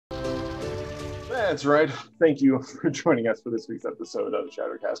That's right. Thank you for joining us for this week's episode of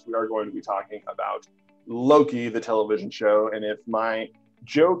ShatterCast. We are going to be talking about Loki, the television show. And if my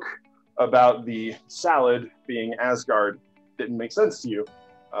joke about the salad being Asgard didn't make sense to you,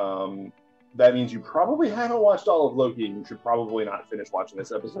 that means you probably haven't watched all of Loki, and you should probably not finish watching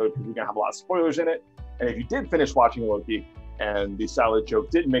this episode because we're going to have a lot of spoilers in it. And if you did finish watching Loki and the salad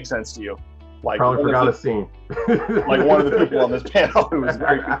joke didn't make sense to you, like probably forgot a scene. Like one of the people on this panel who was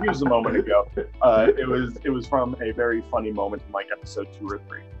very confused a moment ago. It was from a very funny moment in like episode 2 or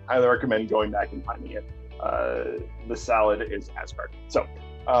 3. I highly recommend going back and finding it. The salad is Asgard. So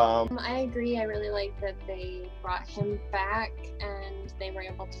I agree. I really like that they brought him back and they were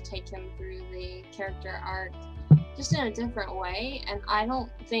able to take him through the character arc just in a different way. And I don't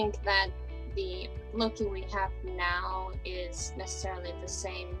think that the Loki we have now is necessarily the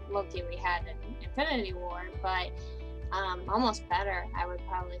same Loki we had in Infinity War, but almost better, I would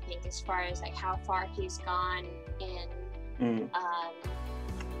probably think, as far as like how far he's gone in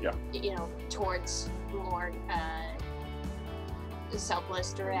you know, towards more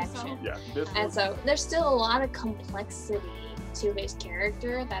selfless direction. And so there's still a lot of complexity to his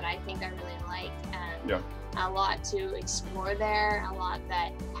character that I think I really like, and a lot to explore there, a lot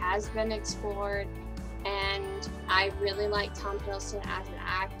that has been explored. And I really like Tom Hiddleston as an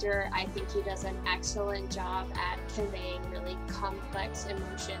actor. I think he does an excellent job at conveying really complex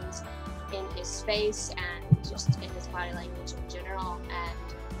emotions in his face and just in his body language in general.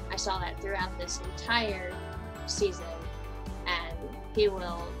 And I saw that throughout this entire season, and he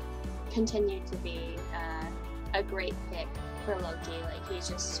will continue to be a great pick for Loki. Like, he's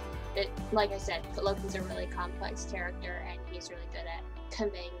just, like I said, Loki's a really complex character, and he's really good at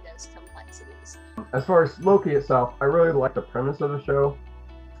conveying those complexities. As far as Loki itself, I really like the premise of the show.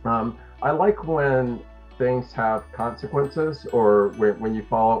 I like when things have consequences, or when you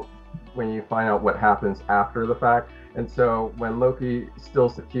find out what happens after the fact. And so when Loki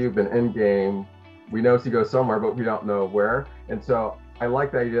steals the cube in Endgame, we know he goes somewhere, but we don't know where. And so I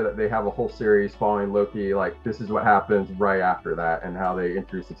like the idea that they have a whole series following Loki, like this is what happens right after that, and how they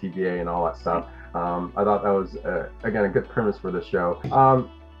introduce the TVA and all that stuff. I thought that was, again, a good premise for the show.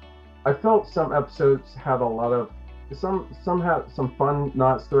 I felt some episodes had a lot of, some had some fun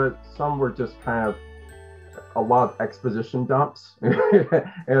nods to it. Some were just kind of a lot of exposition dumps. And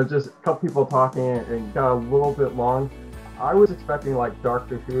it was just a couple people talking and got a little bit long. I was expecting like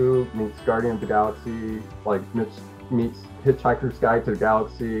Doctor Who meets Guardian of the Galaxy, like Mitch meets Hitchhiker's Guide to the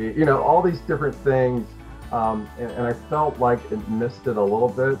Galaxy, you know, all these different things. And I felt like it missed it a little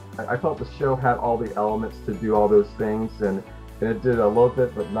bit. I felt the show had all the elements to do all those things, and it did a little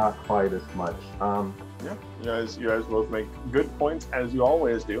bit, but not quite as much. Yeah, you guys both make good points, as you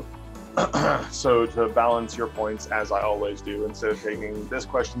always do. So to balance your points, as I always do, instead of taking this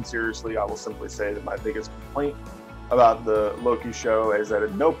question seriously, I will simply say that my biggest complaint about the Loki show is that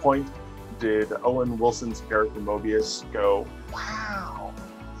at no point did Owen Wilson's character Mobius go, wow.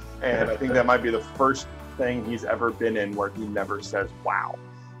 And I think that might be the first thing he's ever been in where he never says wow.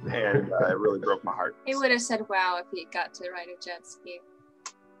 And it really broke my heart. He would have said wow if he got to ride a jet ski.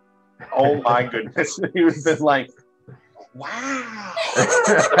 Oh my goodness. He would have been like, wow.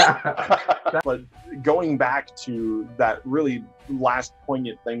 But going back to that really last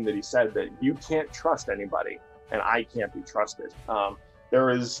poignant thing that he said, that you can't trust anybody and I can't be trusted. There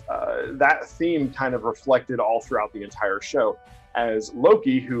is that theme kind of reflected all throughout the entire show, as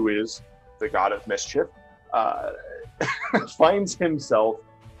Loki, who is the god of mischief, finds himself,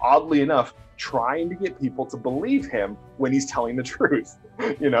 oddly enough, trying to get people to believe him when he's telling the truth.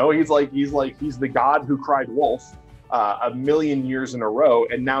 You know, he's the god who cried wolf a million years in a row,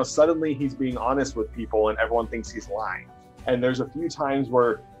 and now suddenly he's being honest with people and everyone thinks he's lying. And there's a few times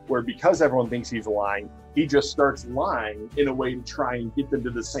where because everyone thinks he's lying, he just starts lying in a way to try and get them to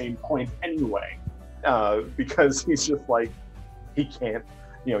the same point anyway, because he's just like, he can't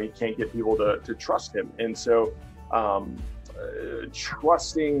get people to trust him. And so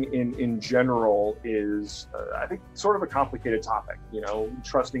trusting in general is, I think, sort of a complicated topic. You know,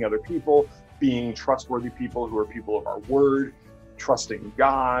 trusting other people, being trustworthy people who are people of our word, trusting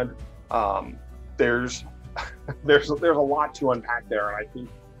God. There's a lot to unpack there, and I think